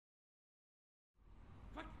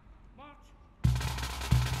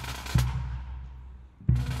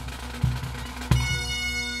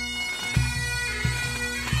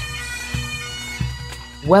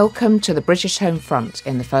Welcome to the British home front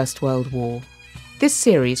in the First World War. This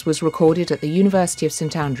series was recorded at the University of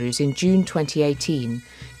St Andrews in June 2018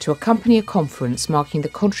 to accompany a conference marking the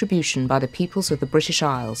contribution by the peoples of the British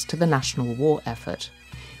Isles to the national war effort.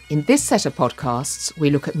 In this set of podcasts,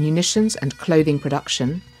 we look at munitions and clothing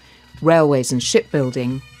production, railways and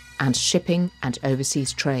shipbuilding, and shipping and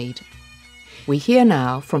overseas trade. We hear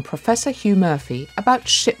now from Professor HUGH MURPHY about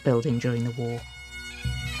shipbuilding during the war.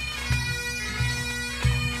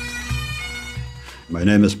 My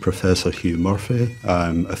name is Professor HUGH MURPHY.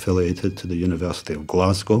 I'm affiliated to the University of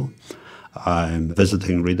Glasgow. I'm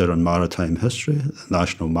visiting reader on maritime history at the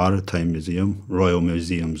National Maritime Museum, Royal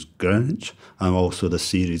Museums Greenwich. I'm also the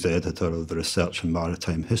series editor of the Research in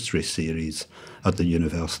Maritime History series at the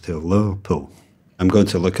University of Liverpool. I'm going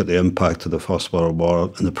to look at the impact of the First World War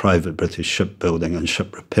on the private British shipbuilding and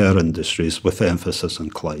ship repair industries with emphasis on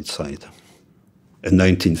Clydeside. In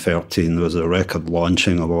 1913, there was a record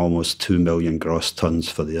launching of almost 2 million gross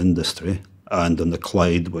tonnes for the industry, and on the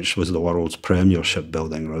Clyde, which was the world's premier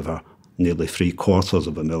shipbuilding river, nearly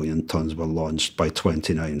 750,000 tonnes were launched by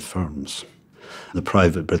 29 firms. The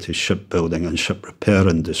private British shipbuilding and ship repair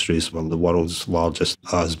industries were the world's largest,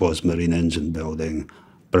 as was marine engine building.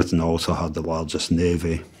 Britain also had the largest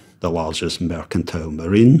navy, the largest mercantile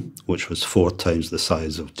marine, which was 4 times the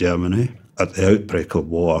size of Germany. At the outbreak of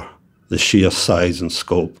war, the sheer size and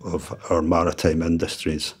scope of our maritime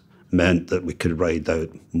industries meant that we could ride out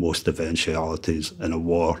most eventualities in a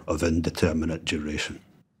war of indeterminate duration.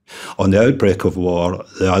 On the outbreak of war,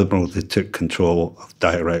 the Admiralty took control of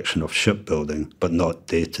direction of shipbuilding, but not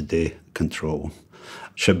day-to-day control.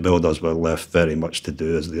 Shipbuilders were left very much to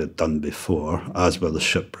do as they had done before, as were the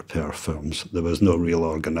ship repair firms. There was no real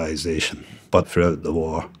organisation. But throughout the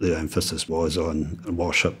war, the emphasis was on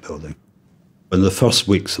warship building. In the first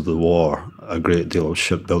weeks of the war, a great deal of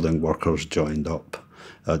shipbuilding workers joined up.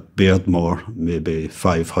 At Beardmore, maybe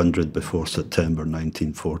 500 before September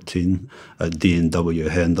 1914. At D&W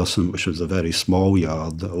Henderson, which was a very small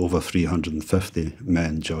yard, over 350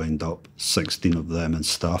 men joined up, 16 of them in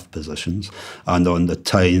staff positions. And on the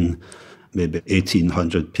Tyne, maybe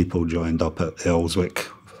 1,800 people joined up at Elswick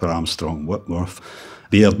for Armstrong Whitworth.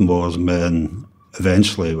 Beardmore's men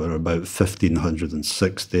eventually were about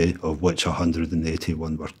 1,560, of which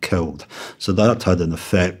 181 were killed. So that had an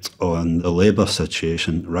effect on the labour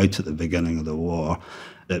situation right at the beginning of the war.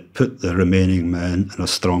 It put the remaining men in a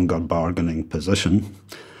stronger bargaining position,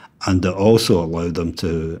 and it also allowed them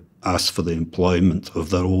to ask for the employment of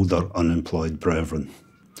their older unemployed brethren.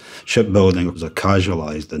 Shipbuilding was a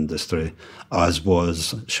casualised industry, as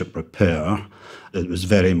was ship repair. It was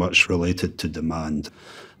very much related to demand.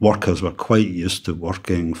 Workers were quite used to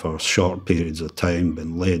working for short periods of time,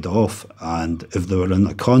 being laid off, and if they were in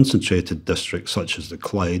a concentrated district such as the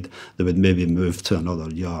Clyde, they would maybe move to another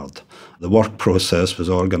yard. The work process was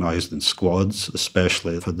organised in squads,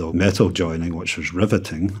 especially for the metal joining, which was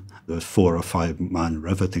riveting. There was 4 or 5 man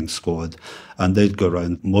riveting squad, and they'd go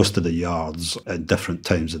around most of the yards at different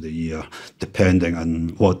times of the year, depending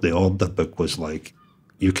on what the order book was like.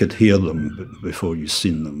 You could hear them before you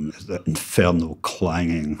seen them, the infernal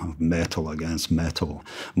clanging of metal against metal.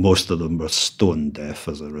 Most of them were stone deaf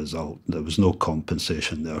as a result. There was no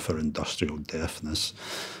compensation there for industrial deafness.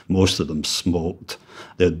 Most of them smoked.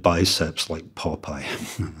 They had biceps like Popeye.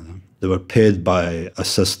 They were paid by a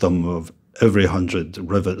system of every 100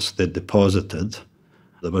 rivets they deposited,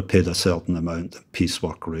 they were paid a certain amount of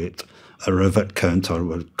piecework rate. A rivet counter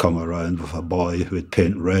would come around with a boy who would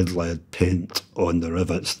paint red lead paint on the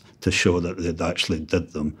rivets to show that they'd actually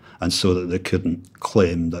did them, and so that they couldn't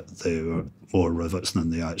claim that they were more rivets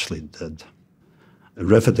than they actually did.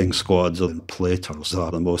 Riveting squads and platers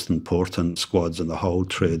are the most important squads in the hull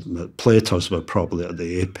trade. Platers were probably at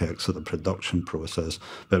the apex of the production process,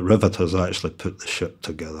 but riveters actually put the ship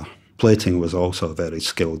together. Plating was also a very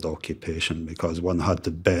skilled occupation because one had to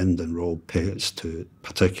bend and roll plates to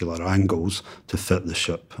particular angles to fit the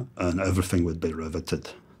ship, and everything would be riveted.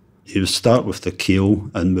 You would start with the keel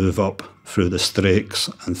and move up through the strakes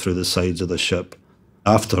and through the sides of the ship.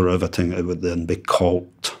 After riveting, it would then be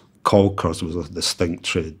caulked. Caulkers was a distinct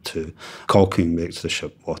trade too. Caulking makes the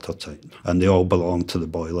ship watertight, and they all belonged to the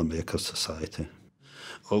Boilermaker Society.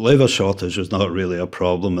 Well, labour shortage was not really a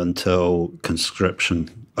problem until conscription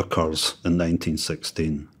occurs in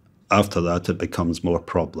 1916. After that, it becomes more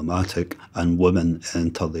problematic, and women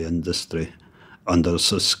enter the industry under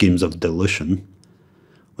schemes of dilution,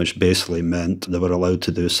 which basically meant they were allowed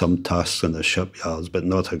to do some tasks in the shipyards, but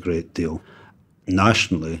not a great deal.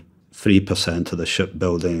 Nationally, 3% of the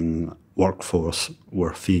shipbuilding workforce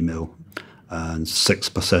were female, and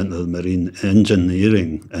 6% of the marine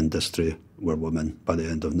engineering industry were women by the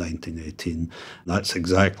end of 1918. That's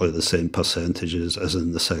exactly the same percentages as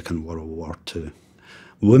in the Second World War too.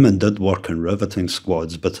 Women did work in riveting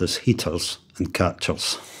squads, but as heaters and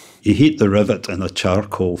catchers. You heat the rivet in a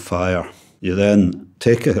charcoal fire. You then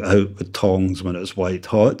take it out with tongs when it's white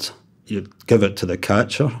hot. You give it to the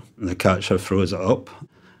catcher, and the catcher throws it up.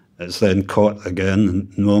 It's then caught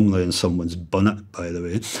again, normally in someone's bonnet, by the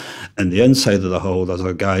way. And the inside of the hull, there's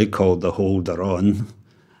a guy called the holder on,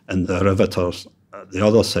 and the riveters at the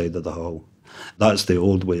other side of the hull. That's the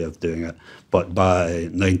old way of doing it. But by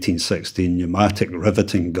 1916, pneumatic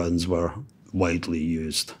riveting guns were widely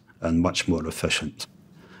used and much more efficient.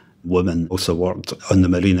 Women also worked on the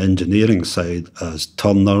marine engineering side as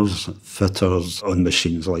turners, fitters on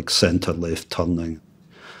machines like centre-lathe turning.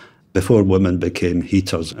 Before women became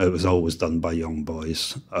heaters, it was always done by young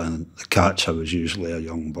boys, and the catcher was usually a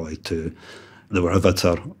young boy too. The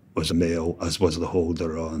riveter was a male, as was the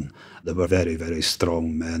holder-on. They were very, very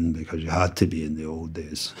strong men because you had to be in the old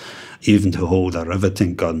days. Even to hold a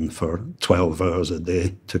riveting gun for 12 hours a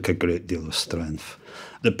day took a great deal of strength.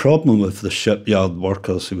 The problem with the shipyard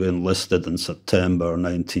workers who enlisted in September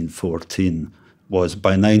 1914 was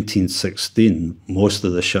by 1916, most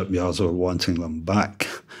of the shipyards were wanting them back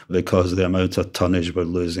because the amount of tonnage we're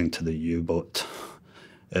losing to the U-boat.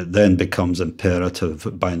 It then becomes imperative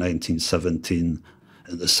by 1917,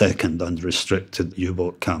 in the second unrestricted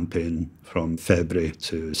U-boat campaign from February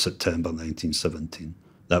to September 1917,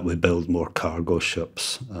 that we build more cargo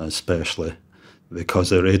ships, especially because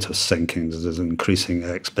the rate of sinkings is increasing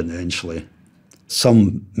exponentially.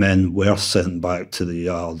 Some men were sent back to the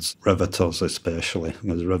yards, riveters especially,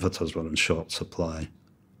 because riveters were in short supply.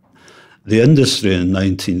 The industry in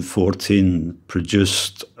 1914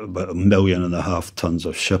 produced about 1.5 million tons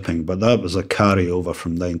of shipping, but that was a carryover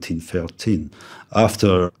from 1913.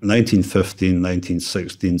 After 1915,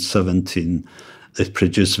 1916, 17, they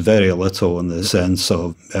produced very little in the sense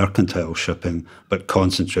of mercantile shipping, but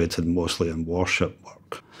concentrated mostly on warship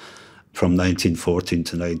work. From 1914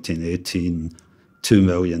 to 1918, 2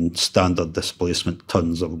 million standard displacement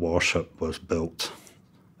tons of warship was built.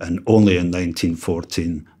 And only in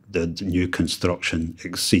 1914 did new construction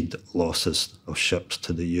exceed losses of ships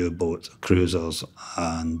to the U-boat, cruisers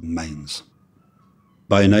and mines.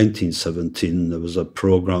 By 1917, there was a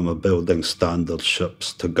programme of building standard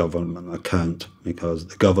ships to government account because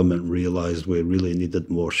the government realised we really needed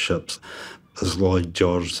more ships. As Lloyd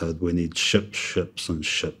George said, we need ships, ships and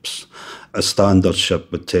ships. A standard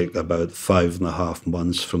ship would take about 5.5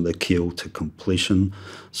 months from the keel to completion.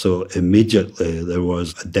 So immediately there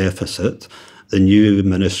was a deficit. The new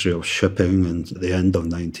Ministry of Shipping at the end of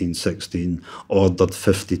 1916 ordered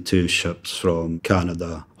 52 ships from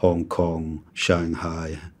Canada, Hong Kong,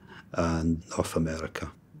 Shanghai and North America.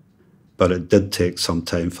 But it did take some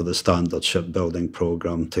time for the standard shipbuilding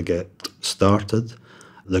programme to get started.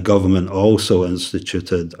 The government also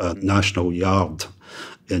instituted a national yard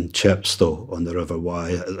in Chepstow on the River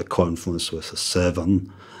Wye at the confluence with the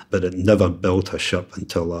Severn, but it never built a ship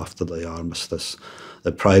until after the armistice.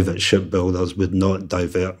 The private shipbuilders would not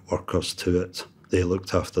divert workers to it. They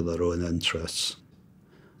looked after their own interests.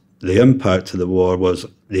 The impact of the war was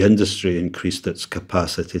the industry increased its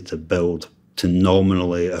capacity to build to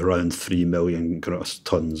nominally around 3 million gross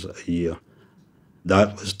tonnes a year.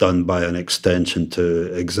 That was done by an extension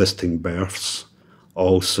to existing berths.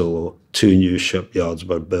 Also, 2 new shipyards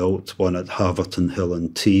were built, one at Haverton Hill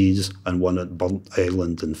in Tees and one at Burnt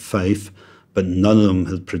Island in Fife, but none of them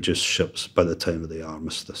had produced ships by the time of the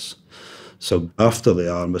armistice. So after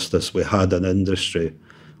the armistice, we had an industry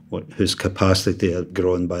whose capacity had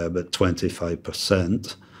grown by about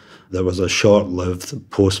 25%. There was a short-lived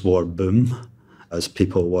post-war boom as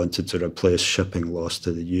people wanted to replace shipping lost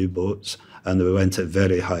to the U-boats, and they went at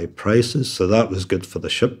very high prices, so that was good for the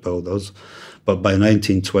shipbuilders. But by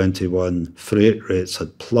 1921, freight rates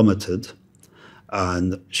had plummeted,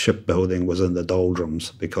 and shipbuilding was in the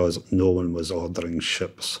doldrums because no one was ordering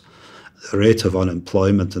ships. The rate of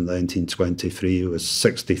unemployment in 1923 was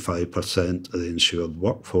 65% of the insured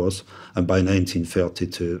workforce, and by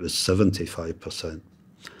 1932 it was 75%.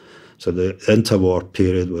 So the interwar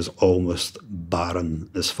period was almost barren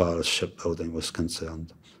as far as shipbuilding was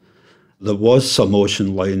concerned. There was some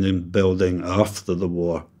ocean lining building after the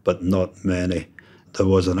war, but not many. There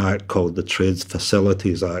was an act called the Trades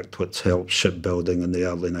Facilities Act, which helped shipbuilding in the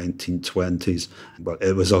early 1920s, but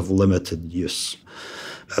it was of limited use.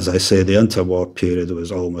 As I say, the interwar period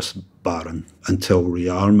was almost barren until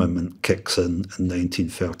rearmament kicks in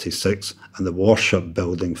 1936 and the warship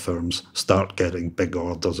building firms start getting big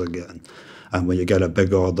orders again. And when you get a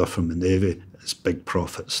big order from the Navy, it's big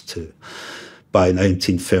profits too. By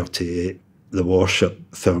 1938, The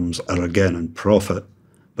warship firms are again in profit,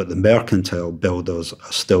 but the mercantile builders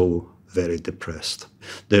are still very depressed.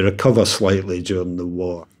 They recover slightly during the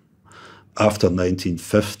war. After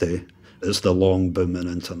 1950, it's the long boom in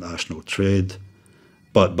international trade,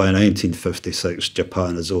 but by 1956,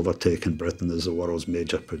 Japan has overtaken Britain as the world's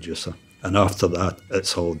major producer. And after that,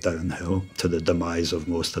 it's all downhill to the demise of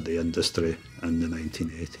most of the industry in the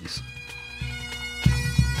 1980s.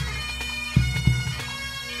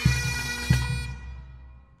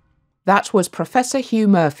 That was Professor Hugh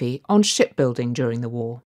Murphy on shipbuilding during the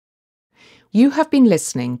war. You have been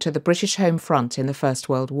listening to the British Home Front in the First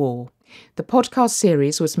World War. The podcast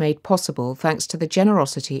series was made possible thanks to the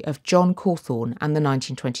generosity of John Cawthorn and the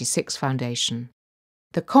 1926 Foundation.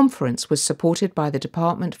 The conference was supported by the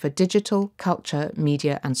Department for Digital, Culture,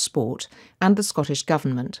 Media and Sport and the Scottish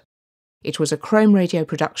Government. It was a ChromeRadio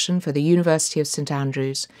production for the University of St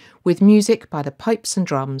Andrews, with music by the pipes and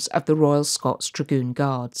drums of the Royal Scots Dragoon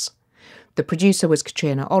Guards. The producer was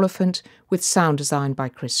Catriona Oliphant, with sound design by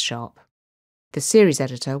Chris Sharp. The series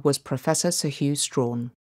editor was Professor Sir Hugh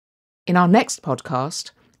Strachan. In our next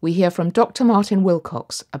podcast, we hear from Dr. Martin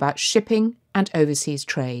Wilcox about shipping and overseas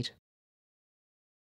trade.